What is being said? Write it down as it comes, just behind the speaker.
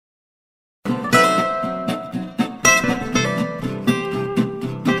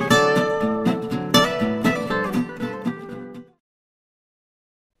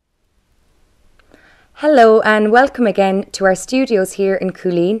Hello and welcome again to our studios here in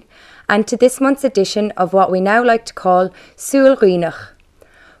Coolleen and to this month's edition of what we now like to call tSúil Dhuibhneach.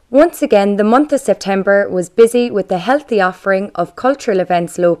 Once again, the month of September was busy with the healthy offering of cultural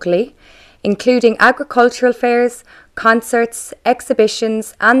events locally, including agricultural fairs, concerts,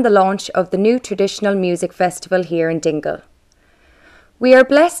 exhibitions and the launch of the new traditional music festival here in Dingle. We are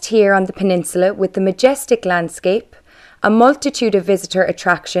blessed here on the peninsula with the majestic landscape, a multitude of visitor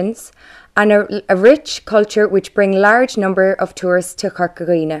attractions and a rich culture which bring large number of tourists to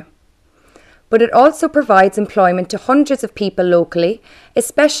Dhuibhneach. But it also provides employment to hundreds of people locally,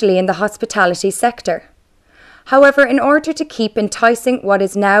 especially in the hospitality sector. However, in order to keep enticing what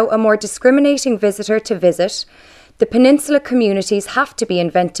is now a more discriminating visitor to visit, the peninsula communities have to be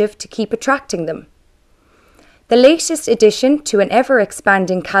inventive to keep attracting them. The latest addition to an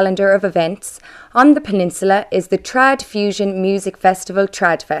ever-expanding calendar of events on the peninsula is the Trad Fusion Music Festival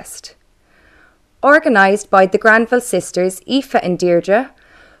Tradfest. Organised by the Granville sisters Aoife and Deirdre,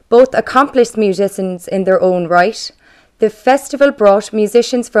 both accomplished musicians in their own right, the festival brought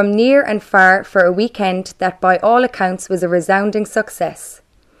musicians from near and far for a weekend that by all accounts was a resounding success.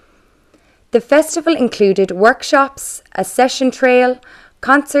 The festival included workshops, a session trail,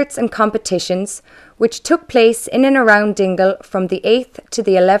 concerts and competitions which took place in and around Dingle from the 8th to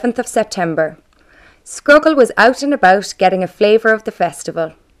the 11th of September. Scrogall was out and about getting a flavour of the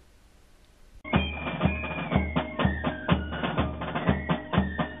festival.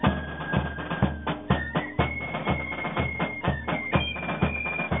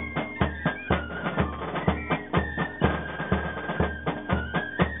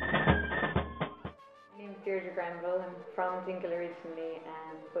 I'm from Dingle originally,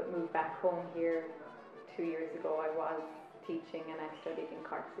 but moved back home here 2 years ago. I was teaching and I studied in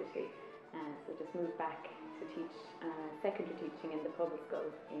Cork City, so just moved back to teach secondary teaching in the public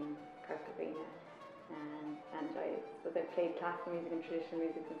school in Dhuibhneach. And I played classical music and traditional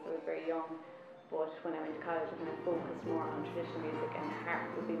music since I was very young, but when I went to college I kind of focused more on traditional music and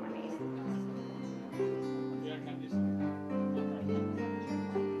harp would be my main interest.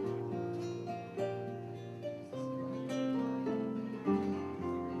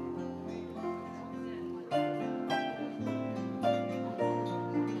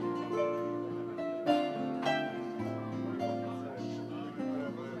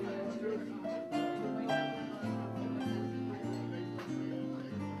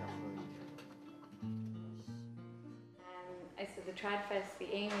 So the Tradfest, the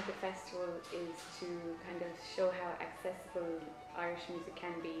aim of the festival is to kind of show how accessible Irish music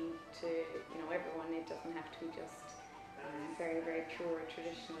can be to everyone. It doesn't have to be just very, very pure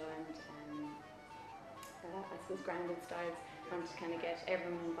traditional and I suppose grounded styles. We want to kind of get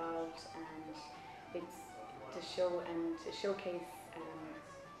everyone involved, and it's to show and to showcase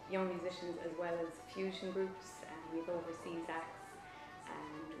young musicians as well as fusion groups, and we have overseas acts.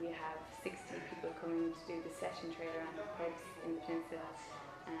 And we have 60 people coming to do the session trail around the pubs in the peninsula,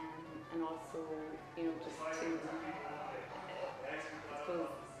 and also, just to, I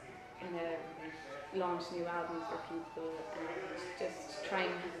suppose, kind of launch new albums for people and just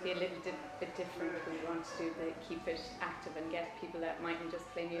try and be a little bit different. We want to keep it active and get people that mightn't just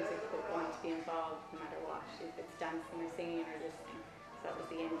play music but want to be involved no matter what, if it's dancing or singing or listening. So that was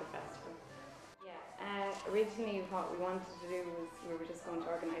the end of the festival. Originally what we wanted to do was we were just going to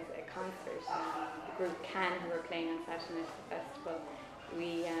organise a concert. The group Can, who were playing on Saturday night at the festival,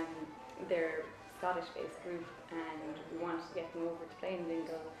 they're a Scottish-based group and we wanted to get them over to play in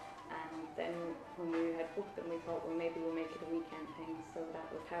Dingle, and then when we had booked them we thought, well, maybe we'll make it a weekend thing, so that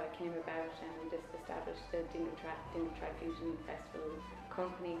was how it came about, and we just established the Dingle Trad Fusion Festival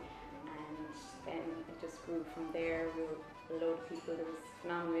company, and then it just grew from there. We were a load of people, there was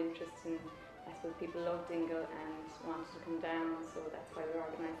phenomenal interest in, I suppose people loved Dingle and wanted to come down, so that's why we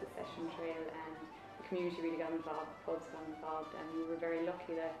organised the session trail, and the community really got involved, the pubs got involved, and we were very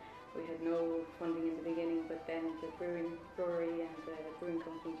lucky that we had no funding in the beginning, but then the brewery and the brewing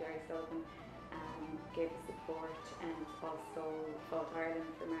company Jerry Sullivan gave us support, and also Fault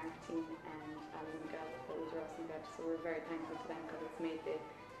Ireland for marketing, and Éalú that was Ross and Gulf, so we're very thankful to them because it's made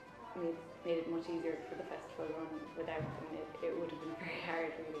it much easier for the festival run. Without them it would have been very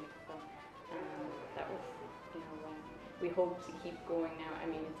hard really. So, that was, we hope to keep going now. I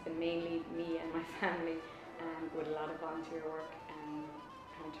mean, it's been mainly me and my family with a lot of volunteer work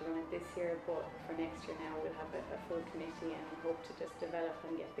trying to run it this year, but for next year now we'll have a full committee and hope to just develop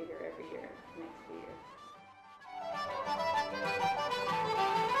and get bigger every year for the next few years.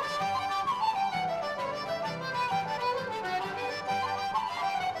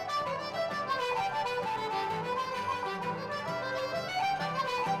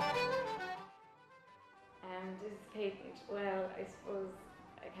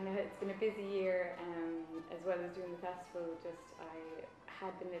 busy year, as well as doing the festival. I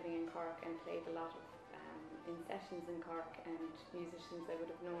had been living in Cork and played a lot of in sessions in Cork, and musicians I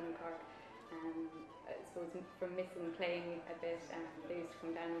would have known in Cork. I suppose from missing playing a bit, they used to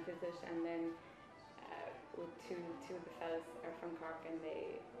come down and visit, and then with two of the fellas are from Cork, and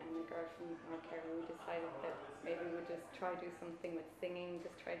a girl from North Carolina, we decided that maybe we'd just try do something with singing,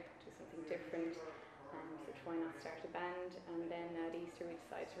 just try to do something different. So why not start a band? And then at Easter we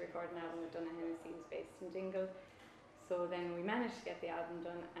decided to record an album with Dhuibhneach, who's based in Dingle. So then we managed to get the album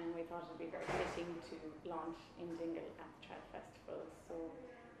done, and we thought it would be very fitting to launch in Dingle at the Tradfest. So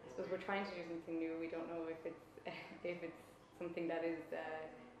I suppose we're trying to do something new. We don't know if it's something that is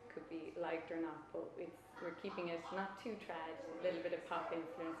could be liked or not, but we're keeping it not too trad, a little bit of pop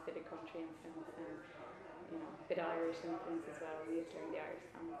influence, a bit of country influence, and a bit of Irish influence as well. We used to learn the Irish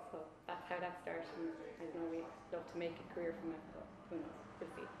songs, so that's how that started. And I know we'd love to make a career from it, but who knows? We'll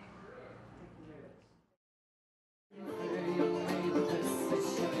see.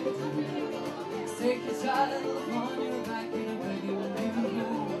 Take the child on your back and away you go.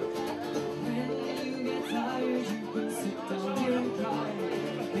 When you get tired, you can sit down here and cry.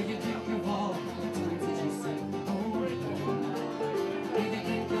 Make you think of all the times that you said oh. Make you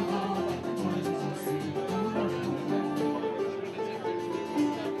think of all the times that you said oh.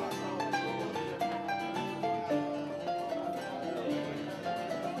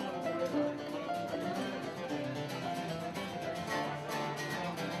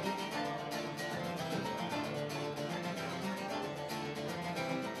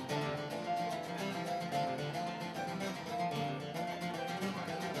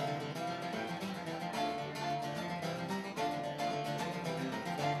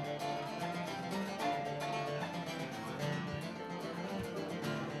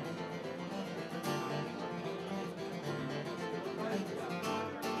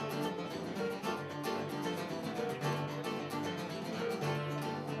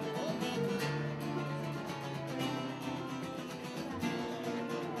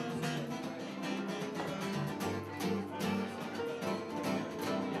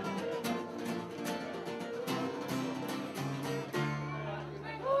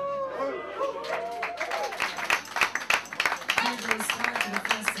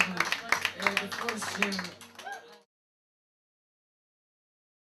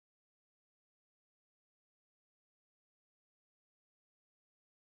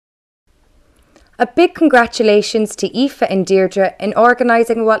 A big congratulations to Aoife and Deirdre in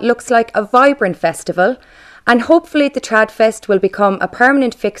organising what looks like a vibrant festival, and hopefully the Tradfest will become a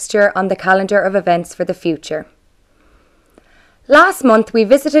permanent fixture on the calendar of events for the future. Last month we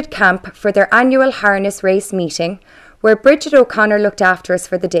visited camp for their annual harness race meeting, where Bridget O'Connor looked after us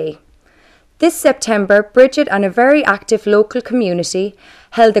for the day. This September, Bridget and a very active local community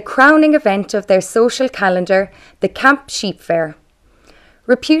held the crowning event of their social calendar, the Camp Sheep Fair.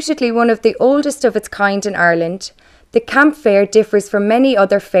 Reputedly one of the oldest of its kind in Ireland, the camp fair differs from many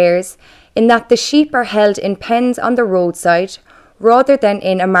other fairs in that the sheep are held in pens on the roadside rather than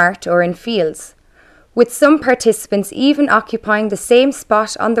in a mart or in fields, with some participants even occupying the same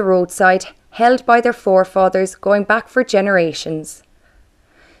spot on the roadside held by their forefathers going back for generations.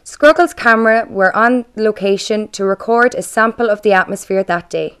 Scrogall's camera were on location to record a sample of the atmosphere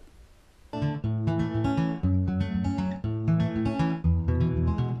that day.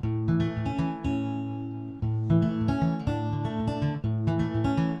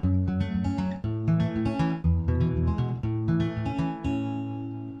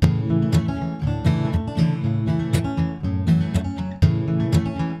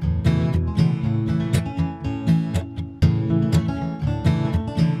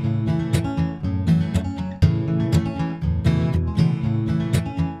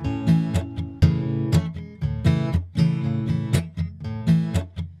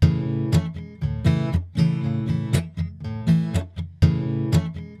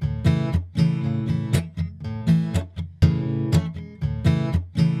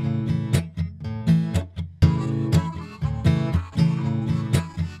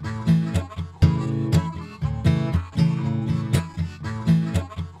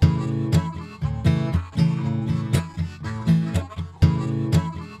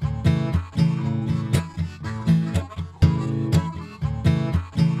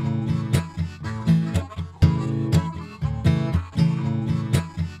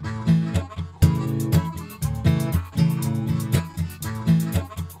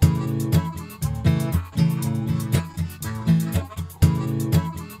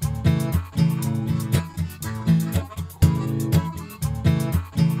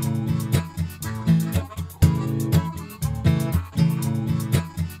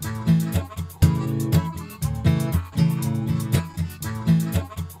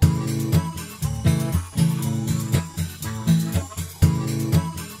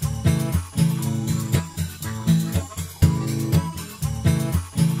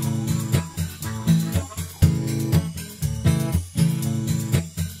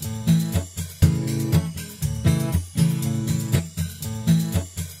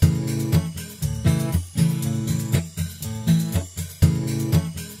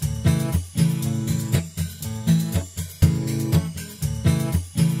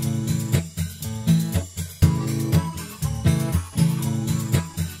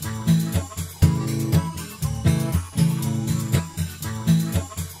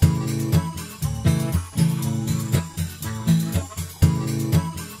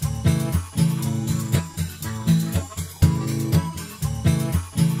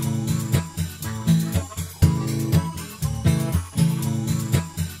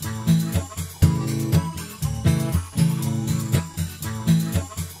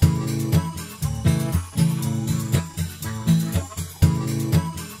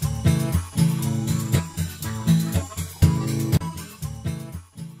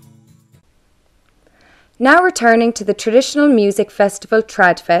 Now returning to the traditional music festival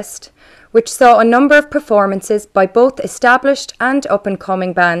Tradfest, which saw a number of performances by both established and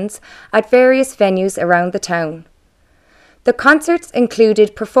up-and-coming bands at various venues around the town. The concerts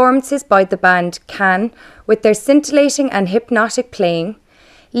included performances by the band Can with their scintillating and hypnotic playing,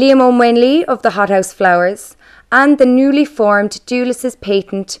 Liam O'Mwenley of the Hothouse Flowers, and the newly formed Dhuibhneach's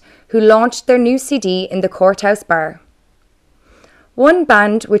Patent, who launched their new CD in the Courthouse Bar. One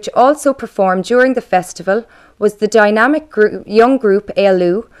band which also performed during the festival was the dynamic young group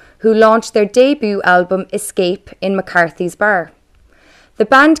Éalú, who launched their debut album Escape in McCarthy's Bar. The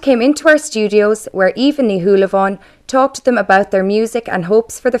band came into our studios where Eva Ní Thuilleabháin talked to them about their music and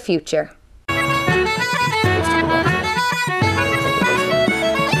hopes for the future.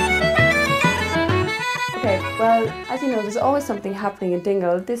 Okay, well, as you know, there's always something happening in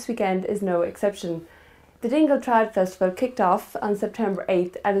Dingle. This weekend is no exception. The Dingle Trad Festival kicked off on September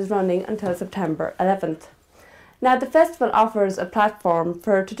 8th and is running until September 11th. Now, the festival offers a platform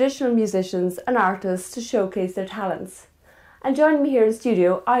for traditional musicians and artists to showcase their talents. And joining me here in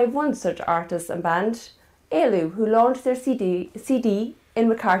studio, I have one such artist and band, Éalú, who launched their CD in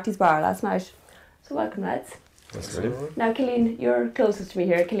McCarthy's Bar last night. So welcome, lads. That's brilliant. Now, Cillian, you're closest to me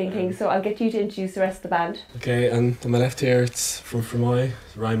here, Cillian King, so I'll get you to introduce the rest of the band. Okay, and on my left here, it's from Fermoy,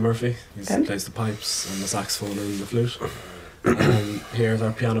 Ryan Murphy. He Okay. plays the pipes and the saxophone and the flute. Here's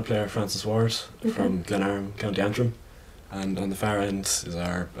our piano player, Francis Ward, from Glenarm, County Antrim. And on the far end is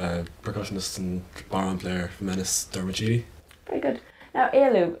our percussionist and baron player from Ennis, Dhuibhneach. Very good. Now,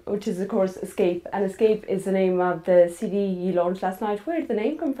 Éalú, which is of course Escape, and Escape is the name of the CD you launched last night. Where did the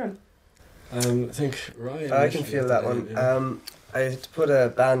name come from? I think Ryan. I can feel that one. I had to put a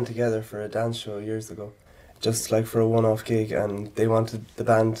band together for a dance show years ago, just like for a one-off gig, and they wanted the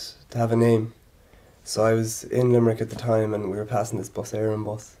band to have a name. So I was in Limerick at the time, and we were passing this bus, Éireann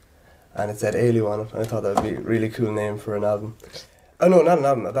bus, and it said Éalú on it, and I thought that would be a really cool name for an album. Oh no, not an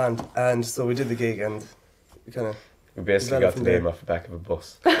album, a band. And so we did the gig, and we kind of... We basically got the name off the back of a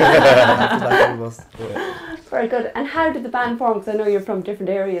bus. Very good. And how did the band form? Because I know you're from different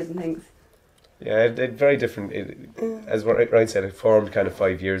areas and things. Yeah, it very different. As Ryan said, it formed kind of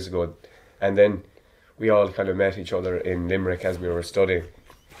 5 years ago, and then we all kind of met each other in Limerick as we were studying,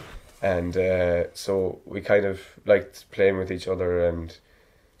 and so we kind of liked playing with each other, and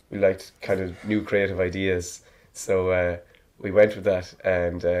we liked kind of new creative ideas. So we went with that,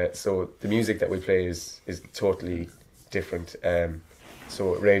 and so the music that we play is totally different.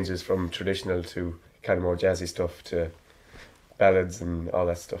 So it ranges from traditional to kind of more jazzy stuff to ballads and all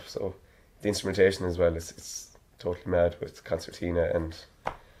that stuff. So the instrumentation as well it's totally mad with concertina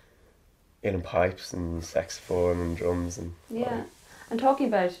and pipes and saxophone and drums and Yeah. And talking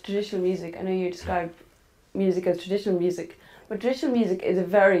about traditional music, I know you describe music as traditional music, but traditional music is a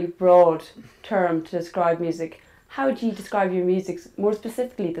very broad term to describe music. How would you describe your music more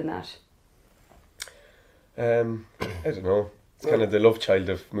specifically than that? I don't know. It's kind of the love child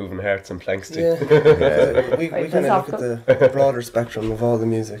of Moving Hearts and Plankstick. Yeah, we kind of look at the broader spectrum of all the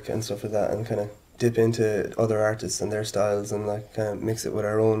music and stuff like that, and kind of dip into other artists and their styles, and like kind of mix it with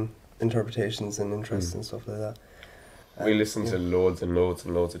our own interpretations and interests and stuff like that. We listen to loads and loads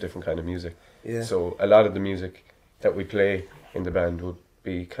and loads of different kind of music. Yeah. So a lot of the music that we play in the band would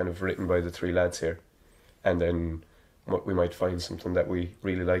be kind of written by the three lads here, and then we might find something that we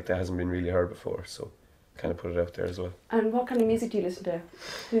really like that hasn't been really heard before. So kind of put it out there as well. And what kind of music do you listen to?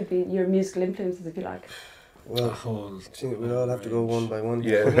 Who would be your musical influences, if you like? Well, we'd all have to go one by one.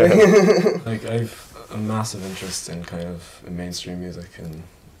 Yeah. Like I've a massive interest in kind of mainstream music and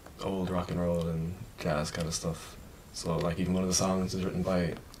old rock and roll and jazz kind of stuff. So like even one of the songs is written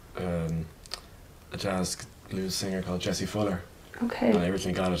by a jazz blues singer called Jesse Fuller. Okay. And I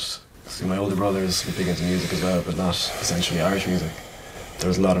originally got it. See, my older brothers were big into music as well, but not essentially Irish music. There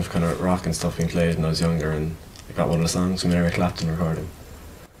was a lot of kind of rock and stuff being played when I was younger, and I got one of the songs from Eric Clapton recording.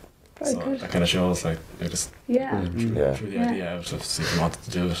 Very So good. that kind of shows like they just Yeah. threw the Yeah. idea out of see if we wanted to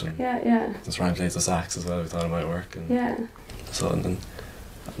do it. And Yeah. since Ryan plays the sax as well, we thought it might work. And Yeah. so and then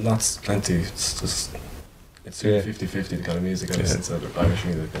plenty. It's really 50-50 the kind of music I listen to, Irish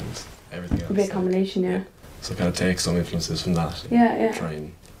music and everything else. A bit of combination, yeah. So kind of take some influences from that. And Yeah. try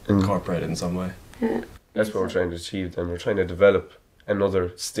and incorporate it in some way. Yeah. That's what we're trying to achieve, and we're trying to develop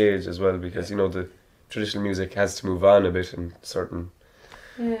another stage as well, because you know the traditional music has to move on a bit and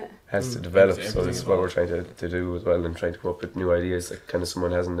has to develop. So this is what we're trying to do as well, and trying to come up with new ideas that kind of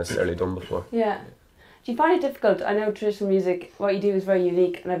someone hasn't necessarily done before. Yeah. Do you find it difficult? I know traditional music, what you do is very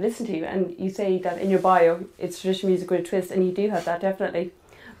unique, and I've listened to you, and you say that in your bio it's traditional music with a twist, and you do have that, definitely.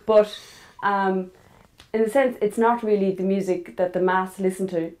 But in a sense, it's not really the music that the mass listen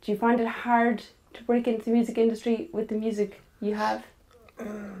to. Do you find it hard to break into the music industry with the music you have?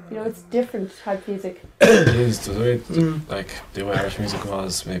 You know, it's different type of music. It is the way, like the way Irish music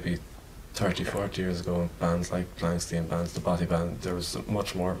was maybe 30, 40 years ago. Bands like Blankstein, bands, the Botty Band, there was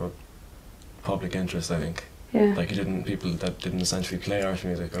much more of a public interest, I think. Yeah. Like people that didn't essentially play Irish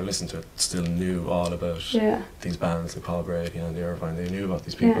music or listen to it still knew all about these bands like Paul Brady and the Irvine. They knew about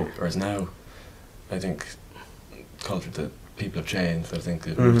these people. Whereas now, I think culture that people have changed. I think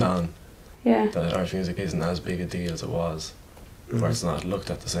they've moved on. Yeah. That Irish music isn't as big a deal as it was. Or it's not looked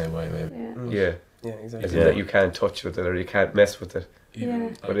at the same way, maybe. Yeah. Yeah, exactly. As in that you can't touch with it or you can't mess with it.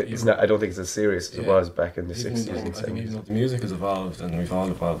 But it's not. I don't think it's as serious as it was back in the 60s and I think 70s. even though the music has evolved and we've all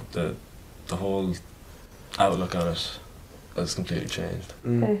evolved, the whole outlook on it has completely changed.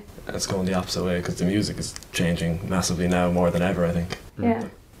 Okay. And it's going the opposite way because the music is changing massively now more than ever, I think. Yeah.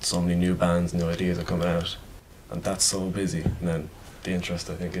 So many new bands, new ideas are coming out, and that's so busy. And then the interest,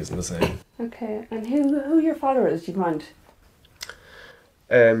 I think, isn't the same. Okay. And who are your followers, do you mind?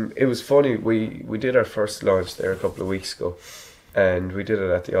 It was funny. We did our first launch there a couple of weeks ago, and we did it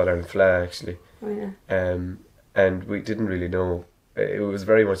at the All Ireland Fleadh actually. Oh yeah. And we didn't really know. It was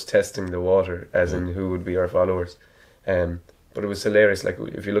very much testing the water, as in who would be our followers. But it was hilarious. Like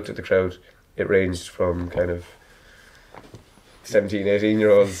if you looked at the crowd, it ranged from kind of 17,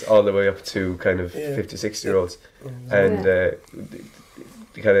 18-year-olds all the way up to kind of 50, 60-year-olds. And the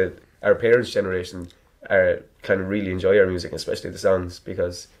kind of our parents' generation are kind of really enjoy our music, especially the songs,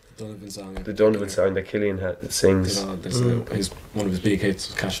 because the Donovan song that Killian sings. You know, one of his big hits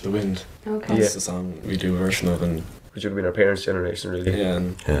was Catch the Wind. Okay. That's the song we do a version of, and which would have been our parents' generation, really. Yeah,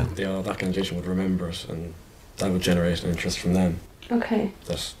 and that kind of generation would remember it, and that would generate an interest from them. Okay.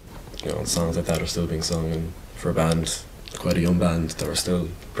 That, you know, songs like that are still being sung, and for a band, quite a young band, that are still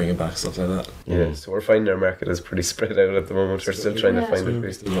bringing back stuff like that. Yeah, so we're finding our market is pretty spread out at the moment. We're still trying to find it.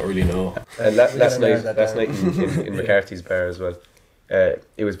 We still don't really know. And last night in McCarthy's bar as well,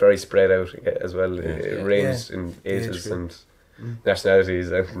 it was very spread out as well. It ranged in ages and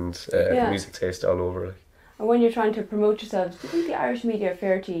nationalities and music taste all over. Like. And when you're trying to promote yourselves, do you think the Irish media are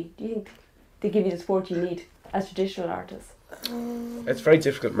fair to you? Do you think they give you the support you need as traditional artists? It's a very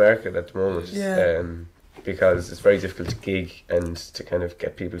difficult market at the moment, because it's very difficult to gig and to kind of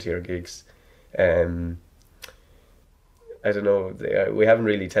get people to your gigs. I don't know, we haven't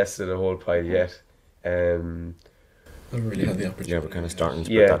really tested a whole pile yet. I haven't really had the opportunity. Yeah, we're kind of starting to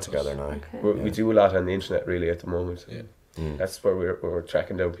put that together now. Okay. We do a lot on the internet really at the moment. Yeah. That's where we're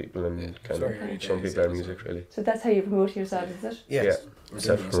tracking down people and kind of showing people our music really. So that's how you promote yourself, is it? Yes. Yeah,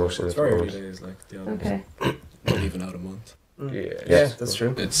 self-promotion It's at the very early moment. days, like the album's Okay. not even out a month. Yeah, that's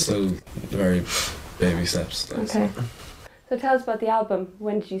true. It's still very baby steps. Like, Okay. So tell us about the album.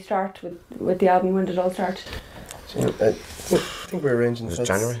 When did you start with the album? When did it all start? I think we're arranging It was sets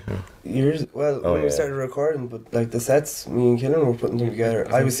January? years. Well, when we started recording, but like the sets, me and Killian were putting them together.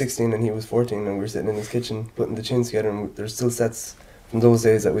 I was 16 and he was 14, and we were sitting in his kitchen putting the tunes together. And there's still sets from those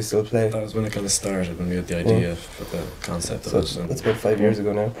days that we still play. That was when it kind of started, when we had the idea for the concept of So it. And that's about 5 years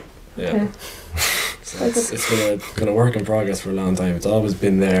ago now. yeah. So it's been a kind of work in progress for a long time. It's always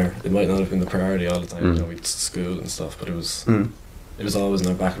been there. It might not have been the priority all the time. You know, we'd school and stuff, but it was always in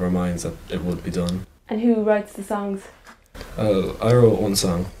the back of our minds that it would be done. And who writes the songs? I wrote one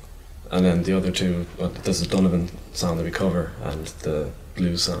song, and then the other two, there's a Donovan song that we cover and the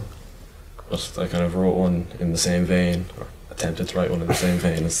blues song. But I kind of wrote one in the same vein, or attempted to write one in the same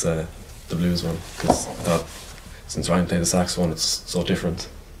vein as the blues one, because I thought since Ryan played the saxophone, it's so different.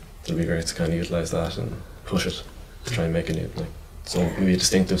 It'll be great to kind of utilise that and push it to try and make a new, maybe a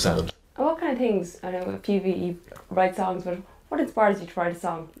distinctive sound. And what kind of things? I know a few of you write songs, but what inspires you to write a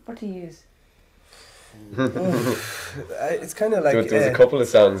song? What do you use? It's kind of like There was a couple of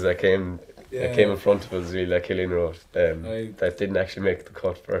songs that came in front of us, really, that Killian wrote, that didn't actually make the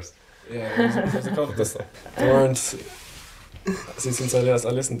cut first. Yeah, there's a couple of this. They weren't. Since I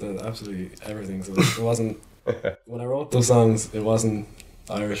listened to absolutely everything, so it wasn't. When I wrote those songs, it wasn't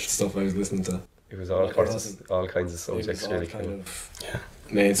Irish stuff I was listening to. It was all kinds of subjects, really. Kind of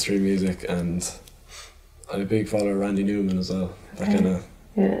mainstream music, and I'm a big follower of Randy Newman as well. That kind of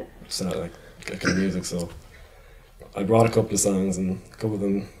sound like kind of music. So I brought a couple of songs, and a couple of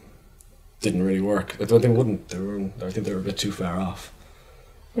them didn't really work. I thought they wouldn't. I think they were a bit too far off.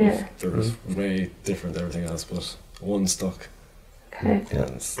 Yeah. They were way different than everything else, but one stuck. Okay.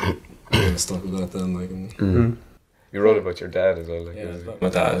 And stuck with that then, like. And You wrote about your dad as well. Like, yeah, my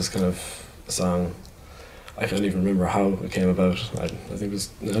dad is kind of a song. I can't even remember how it came about. I think it was.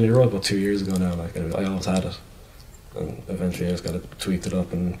 I only wrote about 2 years ago now. Like I always had it, and eventually I just got it tweaked it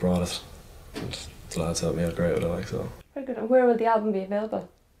up and brought it. And the lads helped me out great with it, like so. Very good. And where will the album be available?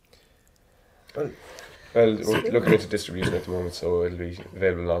 Well, we're looking into distribution at the moment, so it'll be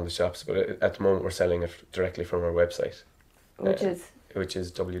available in all the shops. But at the moment, we're selling it directly from our website, Which is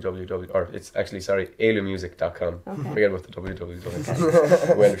it's éalúmusic.com. Okay. Forget about the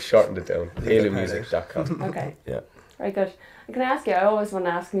www. Well, we've shortened it down. éalúmusic.com. okay. Yeah. Very good. And can I ask you? I always want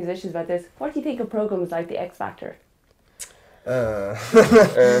to ask musicians about this. What do you think of programs like the X Factor? I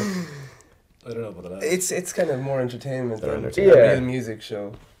don't know about that. It's kind of more entertainment than a Yeah. real music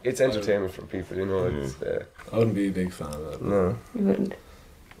show. It's entertainment for people, you know. It's I wouldn't be a big fan of that. No. You wouldn't.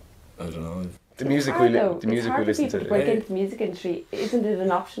 I don't know. the music we listen to. To break into the music industry, isn't it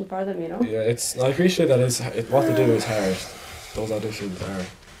an option for them? You know. Yeah, I appreciate that. What they do is hard. Those auditions are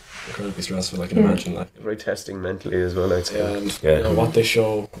incredibly stressful. I can imagine. Like Very testing mentally as well. I'd say. and you know, what they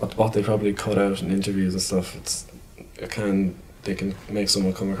show, what they probably cut out in interviews and stuff. They can make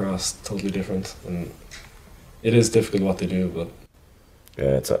someone come across totally different, and it is difficult what they do, but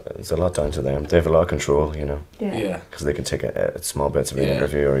yeah, it's a lot down to them. They have a lot of control, you know, yeah. because they can take a small bits of your Yeah.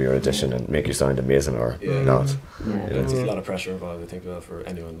 interview or your audition and make you sound amazing or Yeah. not. Yeah. There's a lot of pressure involved, I think, for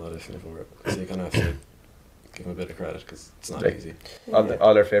anyone auditioning for it. So you kind of have to give them a bit of credit because it's not Like, easy.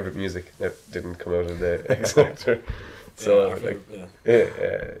 All our favourite music that didn't come out of the X Factor. So Yeah, like,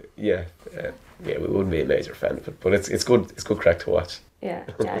 yeah. we wouldn't be a major fan of it, but it's good. It's good crack to watch. Yeah,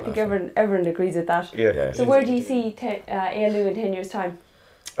 I think everyone agrees with that. Yeah. Yeah. So where do you see Éalú in 10 years' time?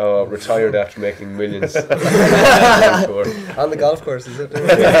 Retired after making millions. On the golf course, is it?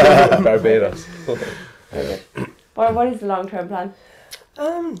 Barbados. What is the long-term plan?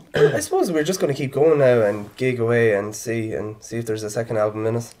 I suppose we're just going to keep going now and gig away and see if there's a second album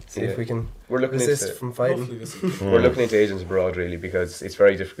in us. See if we can We're looking resist into from fighting. Hopefully this is we're looking into agents abroad really because it's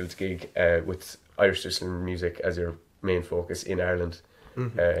very difficult to gig with Irish traditional music as your main focus in Ireland.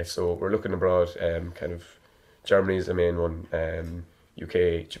 So we're looking abroad. Kind of Germany is the main one.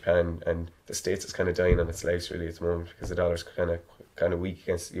 UK, Japan, and the States is kind of dying on its legs really at the moment because the dollar's kind of weak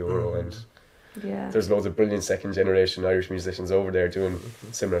against the euro, and Yeah. there's loads of brilliant second generation Irish musicians over there doing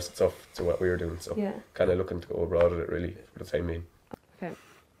similar stuff to what we were doing. So Yeah. kind of looking to go abroad with it really for the time being.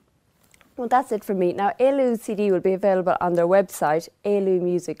 Well, that's it from me. Now, Éalú's CD will be available on their website,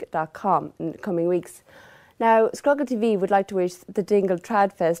 éalúmusic.com, in the coming weeks. Now, Scrogall TV would like to wish the Dingle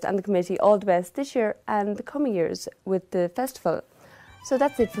Tradfest and the committee all the best this year and the coming years with the festival. So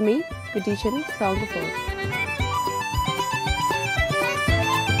that's it for me. Good evening, Slán go fóill.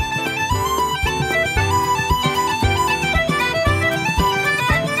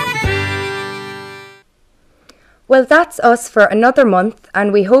 Well, that's us for another month,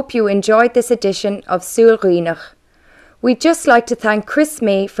 and we hope you enjoyed this edition of tSúil Dhuibhneach. We'd just like to thank Chris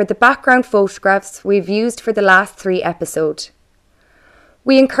May for the background photographs we've used for the last 3 episodes.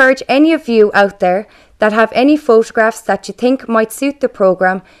 We encourage any of you out there that have any photographs that you think might suit the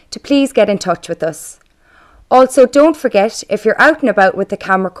programme to please get in touch with us. Also, don't forget, if you're out and about with a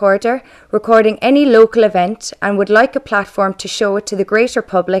camcorder recording any local event and would like a platform to show it to the greater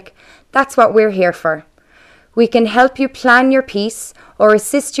public, that's what we're here for. We can help you plan your piece or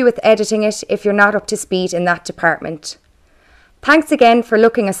assist you with editing it if you're not up to speed in that department. Thanks again for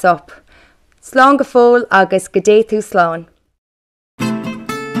looking us up. Slán go fóill agus go dté tú slán.